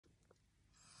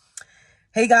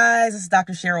Hey guys, this is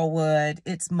Dr. Cheryl Wood.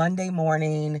 It's Monday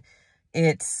morning.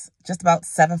 It's just about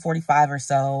 7:45 or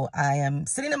so. I am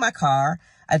sitting in my car.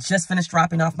 I just finished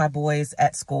dropping off my boys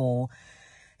at school.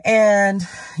 And,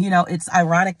 it's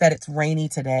ironic that it's rainy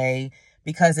today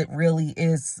because it really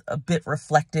is a bit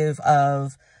reflective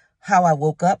of how I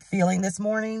woke up feeling this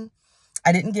morning.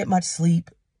 I didn't get much sleep,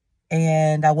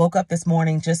 and I woke up this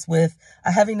morning just with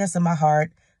a heaviness in my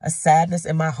heart, a sadness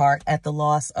in my heart at the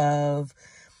loss of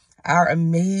our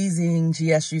amazing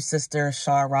GSU sister,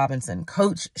 Shar Robinson,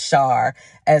 Coach Shar,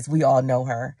 as we all know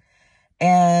her.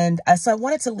 And so I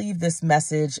wanted to leave this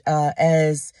message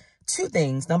as two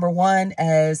things. Number one,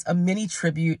 as a mini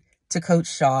tribute to Coach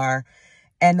Shar,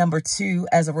 and number two,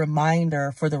 as a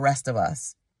reminder for the rest of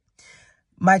us.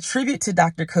 My tribute to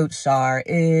Dr. Coach Shar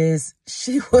is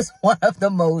she was one of the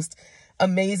most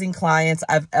amazing clients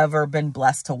I've ever been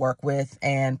blessed to work with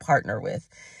and partner with.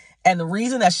 And the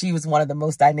reason that she was one of the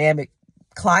most dynamic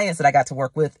clients that I got to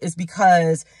work with is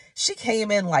because she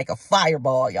came in like a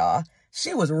fireball, y'all.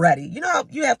 She was ready. You know how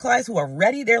you have clients who are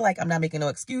ready? They're like, I'm not making no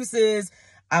excuses.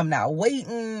 I'm not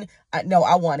waiting. I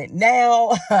want it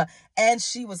now. And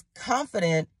she was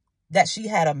confident that she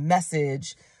had a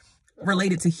message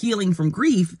related to healing from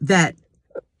grief, that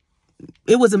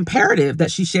it was imperative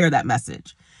that she share that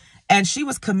message. And she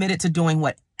was committed to doing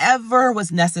whatever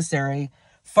was necessary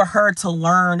for her to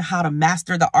learn how to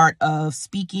master the art of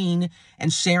speaking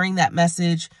and sharing that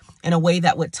message in a way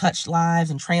that would touch lives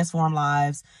and transform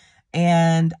lives.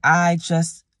 And I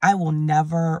will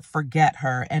never forget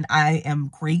her. And I am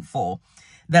grateful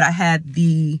that I had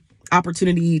the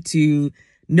opportunity to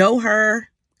know her,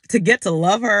 to get to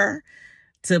love her,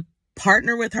 to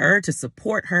partner with her, to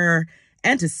support her,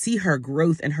 and to see her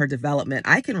growth and her development.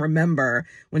 I can remember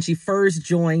when she first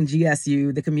joined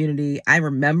GSU, the community. I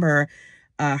remember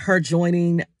her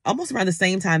joining almost around the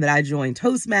same time that I joined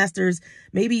Toastmasters,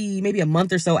 maybe a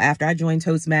month or so after I joined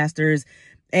Toastmasters.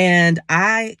 And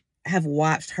I have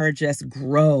watched her just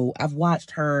grow. I've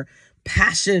watched her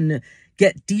passion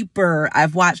get deeper.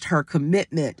 I've watched her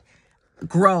commitment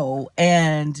grow.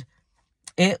 And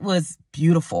it was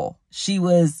beautiful. She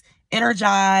was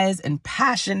energized and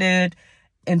passionate,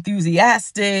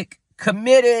 enthusiastic,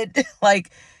 committed,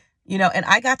 and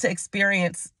I got to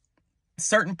experience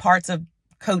certain parts of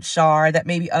Coach Shar that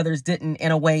maybe others didn't,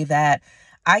 in a way that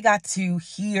I got to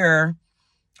hear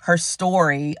her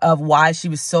story of why she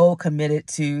was so committed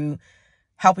to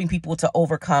helping people to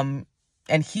overcome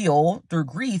and heal through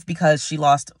grief, because she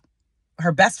lost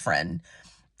her best friend.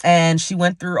 And she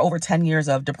went through over 10 years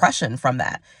of depression from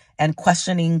that, and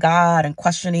questioning God and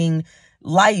questioning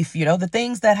life, the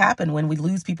things that happen when we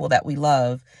lose people that we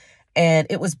love. And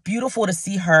it was beautiful to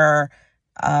see her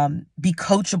be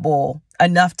coachable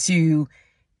enough to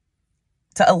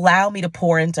allow me to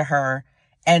pour into her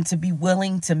and to be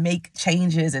willing to make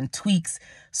changes and tweaks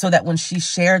so that when she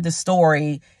shared the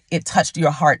story, it touched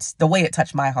your hearts the way it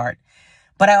touched my heart.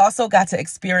 But I also got to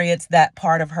experience that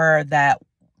part of her that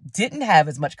didn't have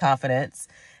as much confidence,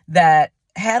 that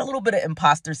had a little bit of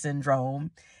imposter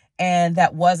syndrome, and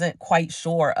that wasn't quite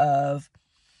sure of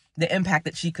the impact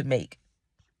that she could make.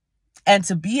 And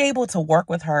to be able to work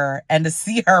with her and to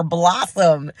see her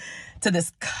blossom to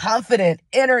this confident,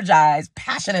 energized,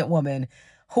 passionate woman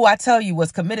who, I tell you,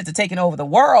 was committed to taking over the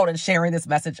world and sharing this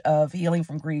message of healing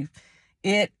from grief,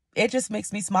 it just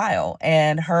makes me smile.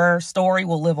 And her story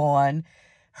will live on.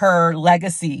 Her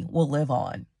legacy will live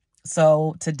on.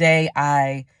 So today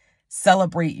I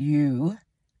celebrate you,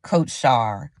 Coach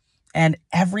Shar, and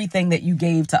everything that you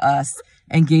gave to us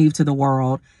and gave to the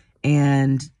world.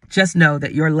 And just know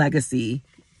that your legacy,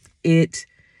 it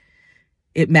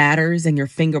matters, and your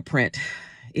fingerprint,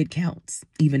 it counts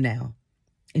even now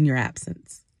in your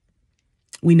absence.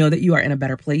 We know that you are in a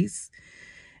better place,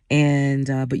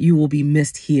 but you will be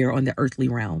missed here on the earthly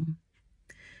realm.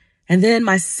 And then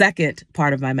my second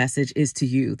part of my message is to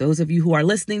you, those of you who are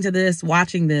listening to this,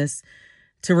 watching this,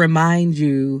 to remind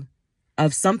you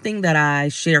of something that I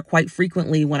share quite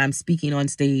frequently when I'm speaking on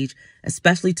stage,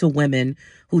 especially to women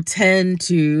who tend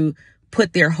to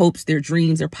put their hopes, their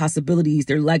dreams, their possibilities,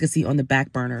 their legacy on the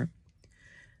back burner.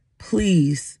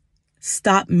 Please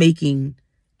stop making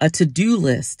a to-do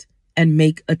list and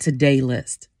make a today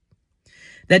list.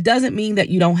 That doesn't mean that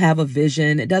you don't have a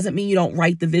vision. It doesn't mean you don't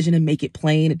write the vision and make it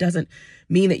plain. It doesn't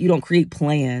mean that you don't create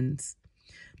plans.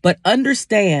 But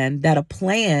understand that a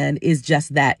plan is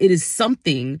just that. It is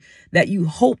something that you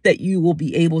hope that you will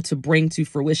be able to bring to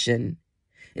fruition.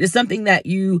 It is something that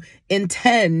you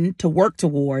intend to work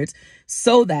towards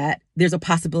so that there's a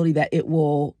possibility that it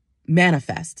will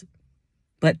manifest.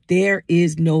 But there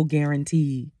is no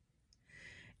guarantee.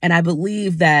 And I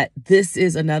believe that this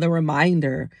is another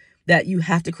reminder that you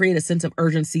have to create a sense of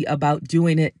urgency about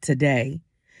doing it today.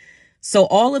 So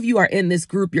all of you are in this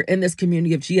group, you're in this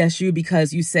community of GSU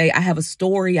because you say, I have a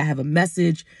story, I have a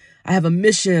message, I have a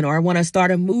mission, or I want to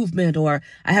start a movement, or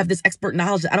I have this expert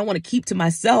knowledge that I don't want to keep to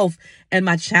myself. And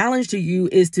my challenge to you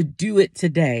is to do it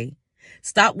today.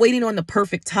 Stop waiting on the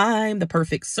perfect time, the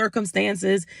perfect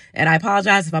circumstances. And I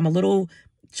apologize if I'm a little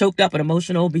choked up and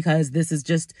emotional because this is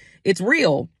just, it's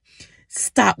real.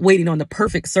 Stop waiting on the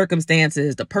perfect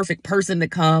circumstances, the perfect person to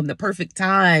come, the perfect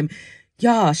time.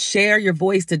 Y'all, share your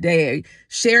voice today.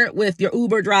 Share it with your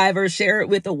Uber driver, share it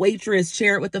with a waitress,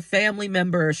 share it with a family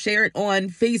member, share it on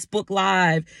Facebook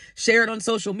Live, share it on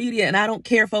social media. And I don't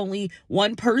care if only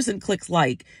one person clicks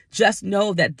like, just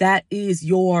know that that is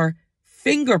your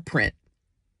fingerprint,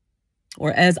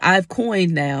 or as I've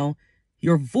coined now,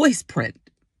 your voice print.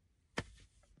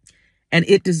 And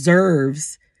it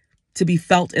deserves to be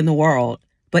felt in the world,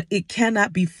 but it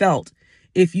cannot be felt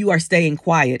if you are staying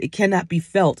quiet. It cannot be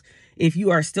felt if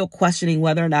you are still questioning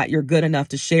whether or not you're good enough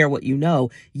to share what you know.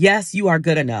 Yes, you are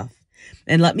good enough.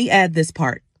 And let me add this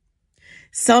part.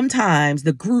 Sometimes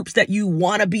the groups that you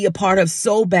want to be a part of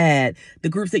so bad, the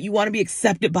groups that you want to be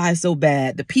accepted by so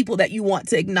bad, the people that you want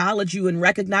to acknowledge you and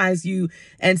recognize you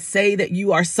and say that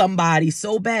you are somebody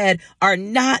so bad, are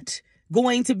not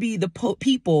going to be the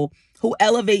people who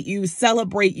elevate you,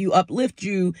 celebrate you, uplift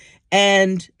you,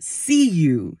 and see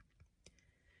you.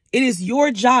 It is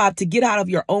your job to get out of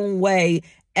your own way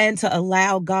and to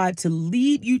allow God to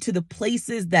lead you to the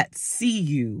places that see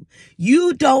you.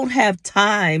 You don't have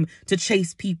time to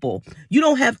chase people. You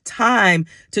don't have time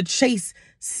to chase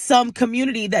some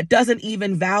community that doesn't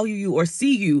even value you or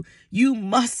see you. You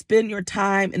must spend your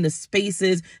time in the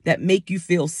spaces that make you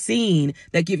feel seen,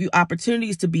 that give you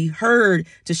opportunities to be heard,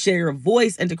 to share your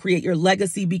voice, and to create your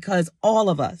legacy, because all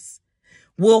of us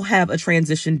will have a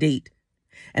transition date.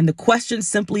 And the question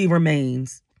simply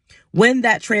remains, when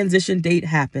that transition date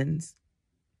happens,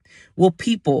 will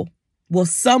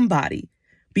somebody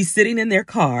be sitting in their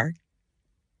car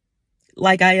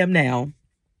like I am now,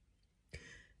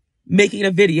 making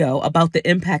a video about the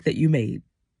impact that you made,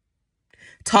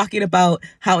 talking about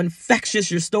how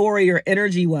infectious your story or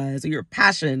energy was, or your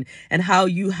passion, and how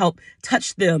you helped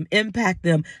touch them, impact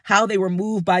them, how they were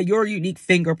moved by your unique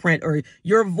fingerprint or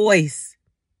your voice?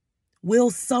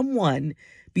 Will someone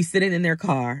be sitting in their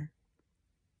car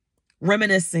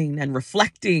reminiscing and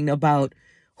reflecting about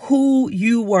who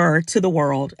you were to the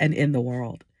world and in the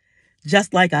world,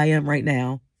 just like I am right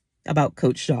now about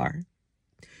Coach Shar?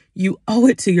 You owe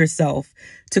it to yourself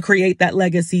to create that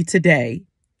legacy today,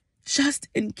 just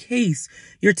in case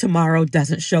your tomorrow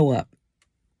doesn't show up.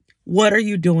 What are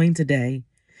you doing today?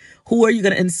 Who are you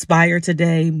going to inspire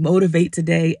today, motivate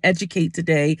today, educate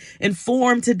today,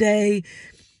 inform today,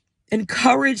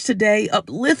 encourage today,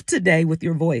 uplift today with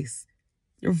your voice?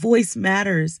 Your voice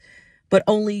matters, but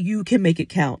only you can make it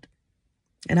count.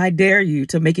 And I dare you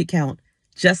to make it count,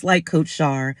 just like Coach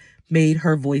Shar made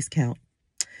her voice count.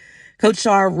 Coach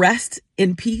Shar, rest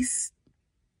in peace.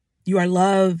 You are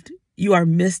loved. You are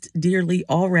missed dearly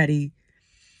already.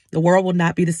 The world will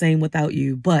not be the same without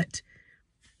you, but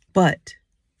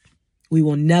we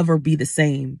will never be the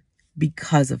same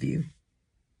because of you.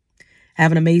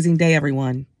 Have an amazing day,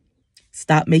 everyone.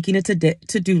 Stop making a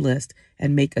to-do list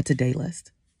and make a today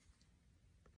list.